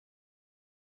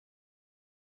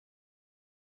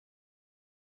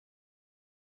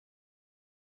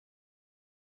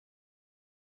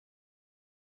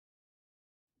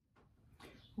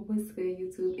What's good,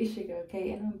 YouTube? It's your girl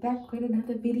Kay, and I'm back with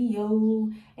another video.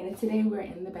 And today we're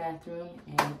in the bathroom,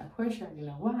 and of course you already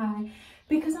know why,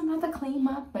 because I'm about to clean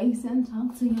my face and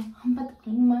talk to you. I'm about to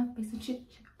clean my face and shit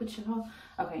with y'all.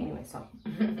 Okay, anyway, so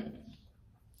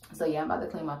so yeah, I'm about to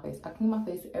clean my face. I clean my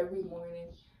face every morning.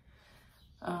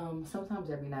 Sometimes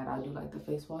every night I do like the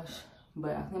face wash,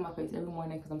 but I clean my face every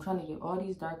morning because I'm trying to get all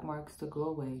these dark marks to go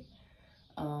away.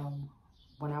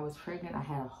 When I was pregnant, I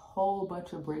had a whole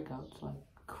bunch of breakouts, like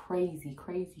crazy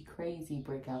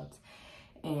breakouts,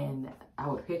 and I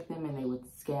would pick them and they would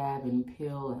scab and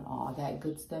peel and all that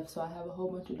good stuff. So I have a whole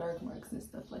bunch of dark marks and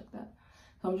stuff like that.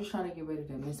 So I'm just trying to get rid of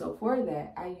them. And so for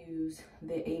that, I use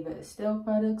the Ava Estell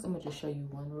products. I'm gonna just show you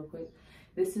one real quick.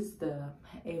 This is the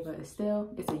Ava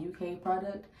Estell. It's a UK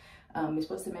product. It's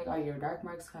supposed to make all your dark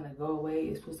marks kind of go away.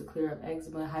 It's supposed to clear up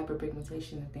eczema,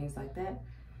 hyperpigmentation, and things like that.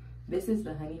 This is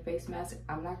the honey face mask.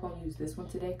 I'm not going to use this one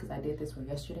today because I did this one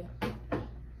yesterday.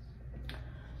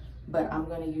 But I'm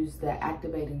going to use the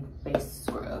activating face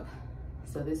scrub.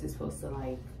 So this is supposed to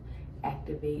like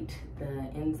activate the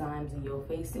enzymes in your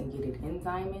face and get it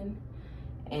enzyming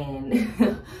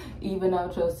and even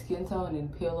out your skin tone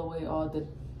and peel away all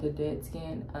the dead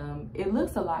skin. It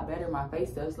looks a lot better. My face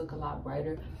does look a lot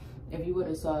brighter. If you would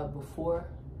have saw it before,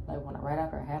 like right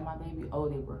after I had my baby, oh,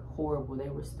 they were horrible. They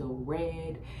were still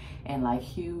red and like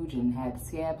huge and had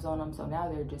scabs on them. So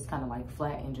now they're just kind of like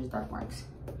flat and just dark marks.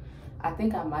 I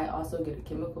think I might also get a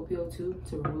chemical peel too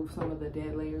to remove some of the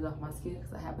dead layers off my skin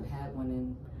because I haven't had one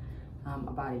in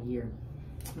about a year.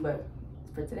 But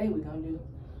for today, we're gonna do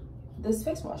this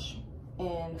face wash.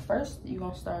 And first, you're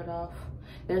gonna start off,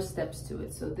 there's steps to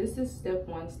it. So this is step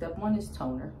one. Step one is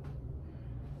toner.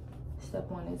 Step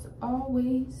one is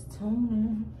always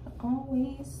toner,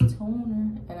 always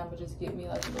toner. And I'm gonna just get me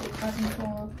like a little cotton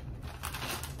swab.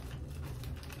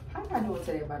 How y'all doing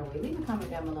today, by the way? Leave a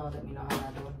comment down below, let me know how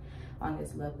y'all doing on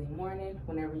this lovely morning.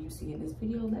 Whenever you see in this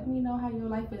video, let me know how your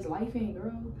life is lifing,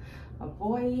 girl. A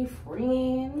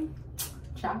boyfriend,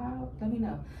 child, let me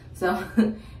know. So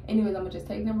anyways, I'm gonna just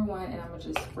take number one and I'm gonna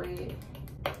just spray it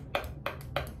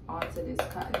onto this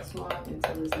cotton swab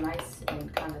until it's nice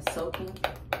and kind of soaking.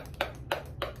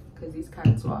 Because these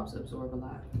cotton swabs absorb a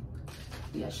lot.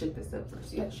 You gotta shake this up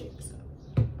first. You gotta shake this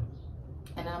up.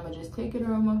 And I'm gonna just take it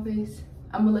around my face.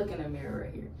 I'm gonna look in a mirror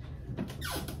right here.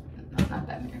 No, not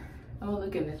that mirror. I'm gonna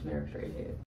look in this mirror straight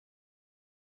ahead.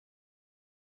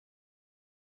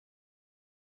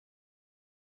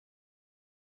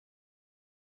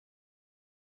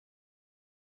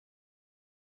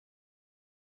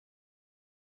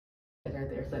 Right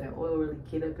there, so that oil really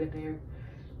get up in there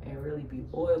and really be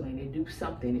oiling. It do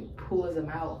something. It pulls them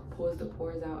out, pulls the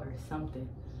pores out or something.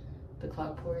 The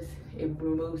clogged pores. It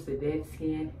removes the dead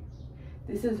skin.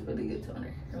 This is really good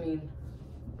toner. I mean,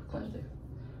 cleanser.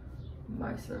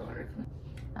 Micellar water cleanser.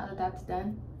 Now that that's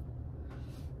done,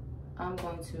 I'm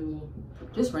going to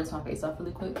just rinse my face off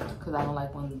really quick because I don't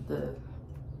like when the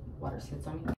water sits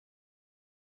on me.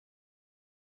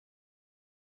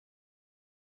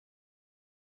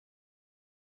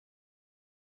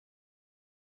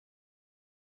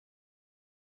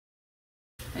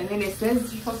 And then it says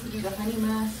it's supposed to be the honey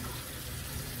mask,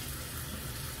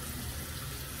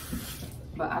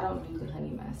 but I don't do the honey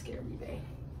mask every day.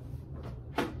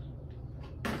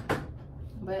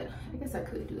 But I guess I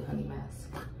could do the honey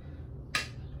mask.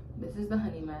 This is the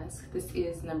honey mask. This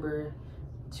is number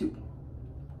 2.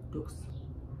 Looks.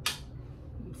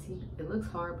 You see, it looks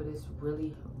hard, but it's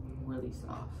really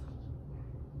soft.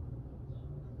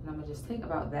 And I'm gonna just take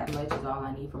about that much is all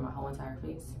I need for my whole entire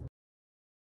face.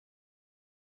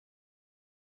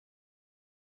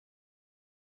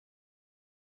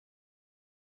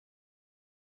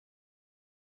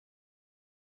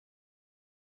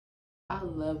 I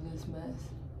love this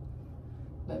mask.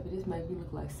 Baby, this make me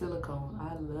look like silicone.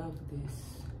 I love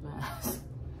this mask.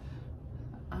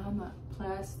 I'm not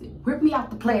plastic. Rip me out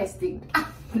the plastic.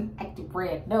 Active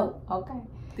red. No, okay.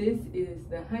 This is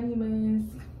the honey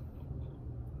mask.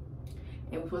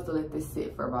 And we're supposed to let this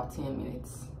sit for about 10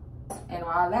 minutes. And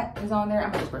while that is on there,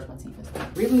 I'm gonna just brush my teeth and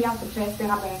stuff. Rip me out the plastic.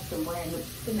 I'm active brand new.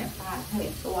 Sitting there 5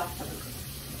 minutes. So I have a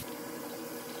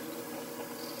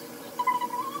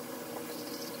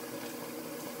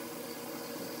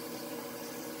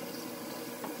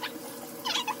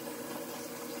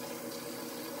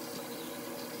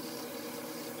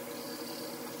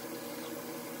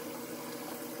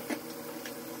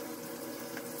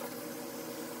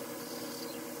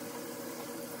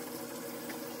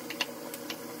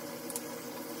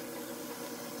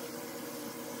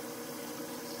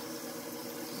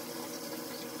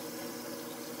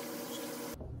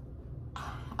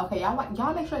Okay,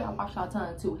 y'all make sure y'all wash y'all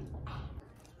tongue too.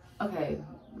 Okay,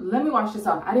 let me wash this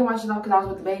off. I didn't wash it off because I was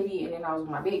with the baby and then I was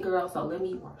with my big girl, so let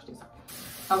me wash this off.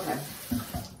 Okay.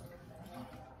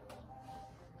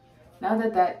 Now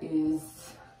that that is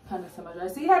kind of so much dry.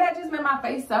 See how that just made my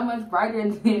face so much brighter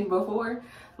than before?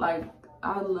 Like,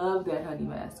 I love that honey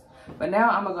mask. But now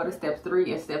I'm gonna go to step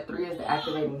 3, and step 3 is the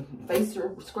activating face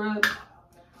scrub.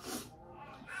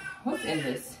 What's in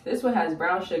this? This one has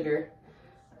brown sugar,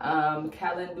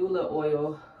 calendula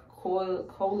oil,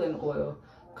 colon oil,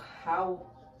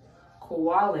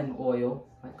 koalin oil,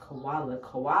 like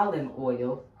koalin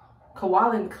oil,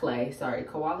 koalin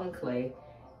clay,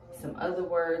 some other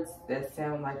words that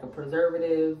sound like a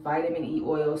preservative, vitamin E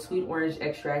oil, sweet orange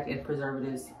extract, and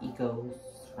preservatives,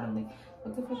 eco-friendly.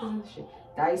 What the fuck is this shit?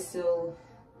 Dexyl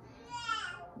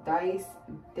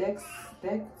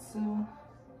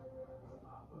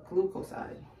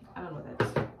glucoside. I don't know what that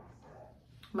is.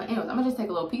 But anyways, I'm gonna just take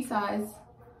a little pea size.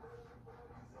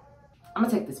 I'm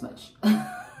gonna take this much.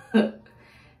 And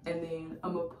then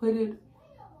I'm gonna put it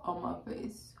on my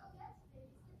face.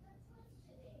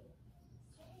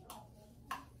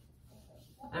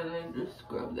 And then just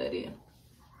scrub that in.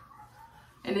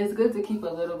 And it's good to keep a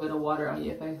little bit of water on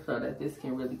your face so that this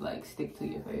can really like stick to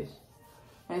your face.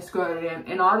 And scrub it in.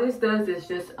 And all this does is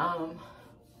just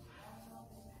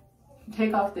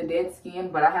take off the dead skin,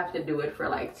 but I have to do it for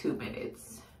like 2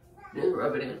 minutes. Just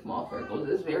rub it in small circles.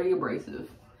 It's very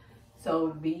abrasive. So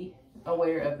be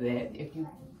aware of that if you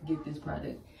get this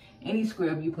product. Any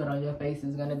scrub you put on your face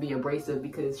is gonna be abrasive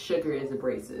because sugar is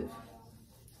abrasive.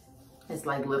 It's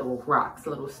like little rocks,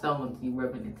 little stones you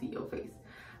rubbing into your face.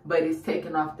 But it's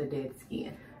taking off the dead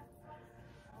skin.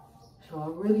 So I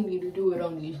really need to do it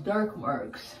on these dark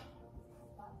marks.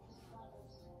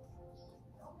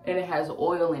 And it has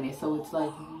oil in it, so it's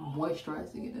like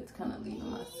moisturizing it. It's kind of leaving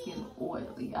my skin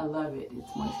oily. I love it.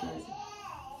 It's moisturizing.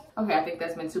 Okay, I think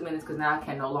that's been 2 minutes because now I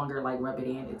can no longer like rub it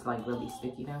in. It's like really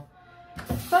sticky now.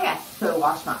 So yeah, so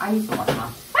I need to wash my.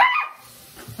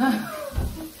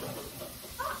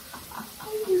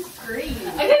 You scream.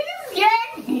 I think you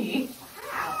scared me.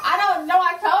 I don't know.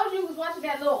 I told you I was watching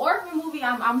that little orphan movie.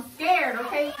 I'm scared,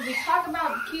 okay? Just talk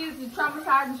about kids and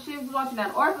traumatized and shit. I was watching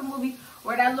that orphan movie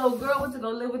where that little girl went to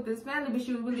go live with this family, but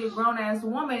she was really a grown-ass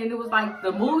woman, and it was like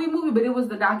the movie, but it was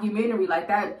the documentary. Like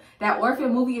that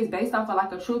orphan movie is based off of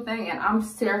like a true thing, and I'm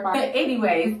terrified. But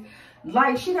anyways,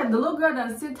 like the little girl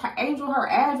done sent her angel her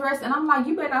address, and I'm like,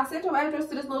 you better not send your address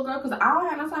to this little girl because I don't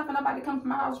have no time for nobody to come to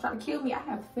my house trying to kill me. I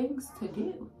have things to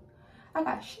do. I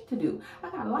got shit to do.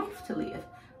 I got life to live.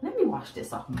 Let me wash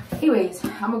this off. Anyways,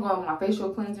 I'm gonna go with my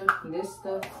facial cleanser. This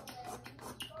stuff,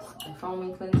 the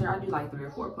foaming cleanser. I do like 3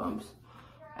 or 4 pumps.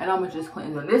 And I'm gonna just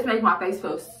cleanse them. This makes my face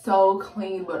feel so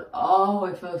clean, but oh,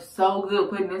 it feels so good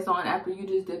putting this on after you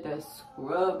just did that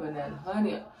scrub and that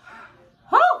honey.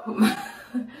 Oh!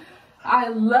 I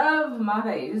love my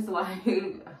face. Like,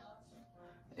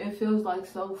 it feels like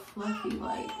so fluffy,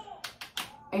 like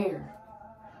air,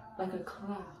 like a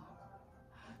cloud.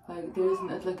 Like there's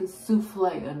nothing, like a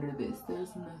souffle under this.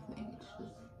 There's nothing. It's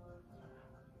just,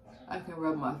 I can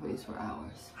rub my face for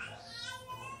hours.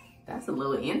 That's a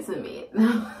little intimate.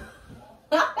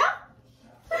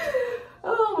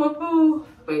 Oh, my boo.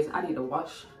 Wait, I need to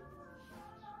wash.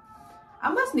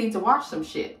 I must need to wash some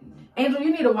shit. Angel,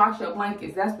 you need to wash your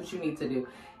blankets. That's what you need to do.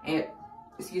 And,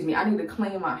 excuse me, I need to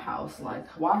clean my house. Like,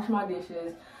 wash my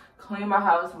dishes, clean my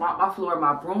house, mop my floor.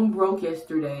 My broom broke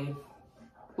yesterday,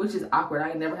 which is awkward.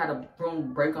 I ain't never had a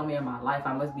broom break on me in my life.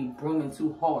 I must be brooming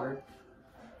too hard.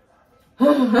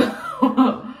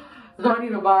 So I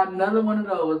need to buy another one of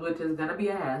those, which is gonna be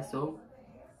a hassle.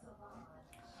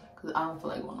 Cause I don't feel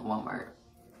like going to Walmart.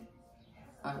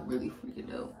 I really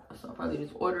freaking out. So I'll probably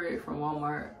just order it from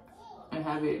Walmart and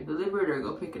have it delivered or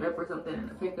go pick it up or something in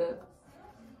a pickup.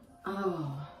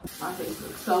 Oh, my face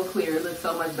looks so clear. It looks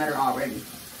so much better already.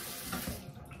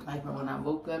 Like when I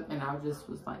woke up and I just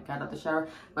was like, got out the shower.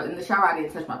 But in the shower, I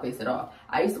didn't touch my face at all.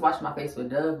 I used to wash my face with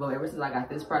Dove, but ever since I got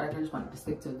this product, I just wanted to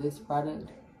stick to this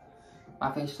product.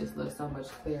 My face just looks so much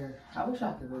clearer. I wish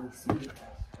I could really see it.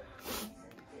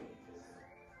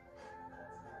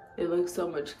 It looks so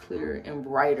much clearer and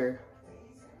brighter.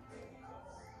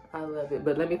 I love it.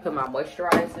 But let me put my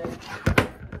moisturizer.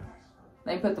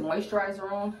 Let me put the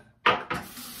moisturizer on.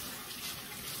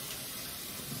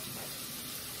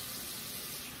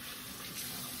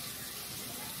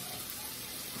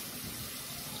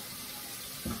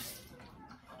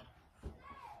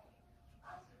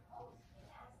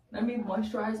 Let me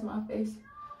moisturize my face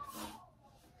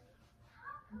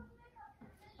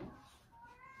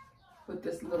with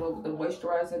this little, the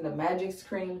moisturizer, the Magix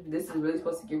cream. This is really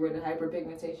supposed to get rid of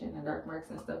hyperpigmentation and dark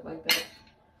marks and stuff like that.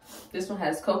 This one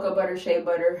has cocoa butter, shea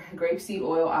butter, grapeseed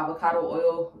oil, avocado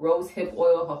oil, rose hip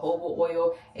oil, jojoba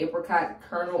oil, apricot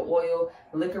kernel oil,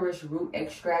 licorice root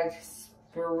extract,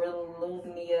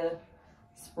 spirulina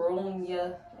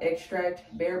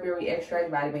extract, bearberry extract,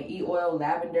 vitamin E oil,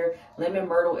 lavender, lemon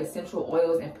myrtle, essential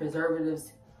oils, and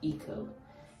preservatives ECO.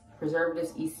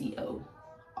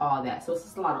 All that. So it's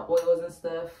just a lot of oils and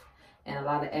stuff, and a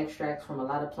lot of extracts from a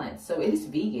lot of plants. So it is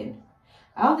vegan.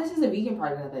 Oh, this is a vegan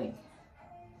product,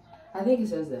 I think it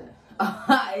says that.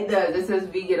 It does. It says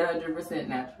vegan, 100%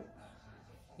 natural.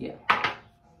 Yeah.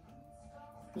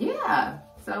 Yeah.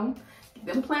 So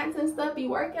them plants and stuff be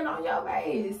working on your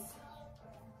face.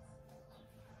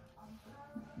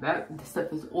 This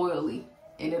stuff is oily,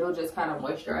 and it'll just kind of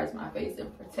moisturize my face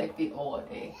and protect it all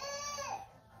day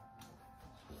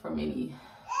from any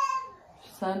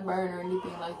sunburn or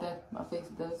anything like that. My face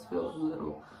does feel a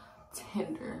little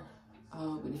tender.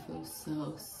 Oh, but it feels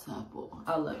so supple.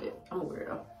 I love it. I'm a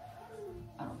weirdo.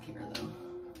 I don't care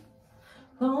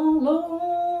though.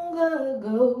 Long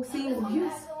ago. See,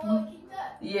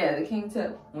 yeah, the King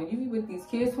Tut. When you be with these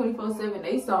kids 24/7,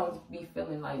 they songs be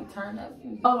feeling like turn up.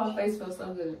 Oh, my face feels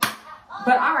so good.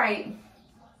 But all right,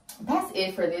 that's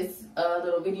it for this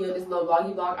little video, this little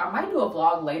vloggy vlog. I might do a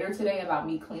vlog later today about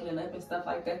me cleaning up and stuff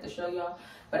like that to show y'all.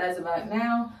 But as of right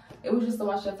now, it was just to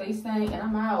wash your face thing, and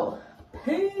I'm out.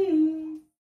 Peace.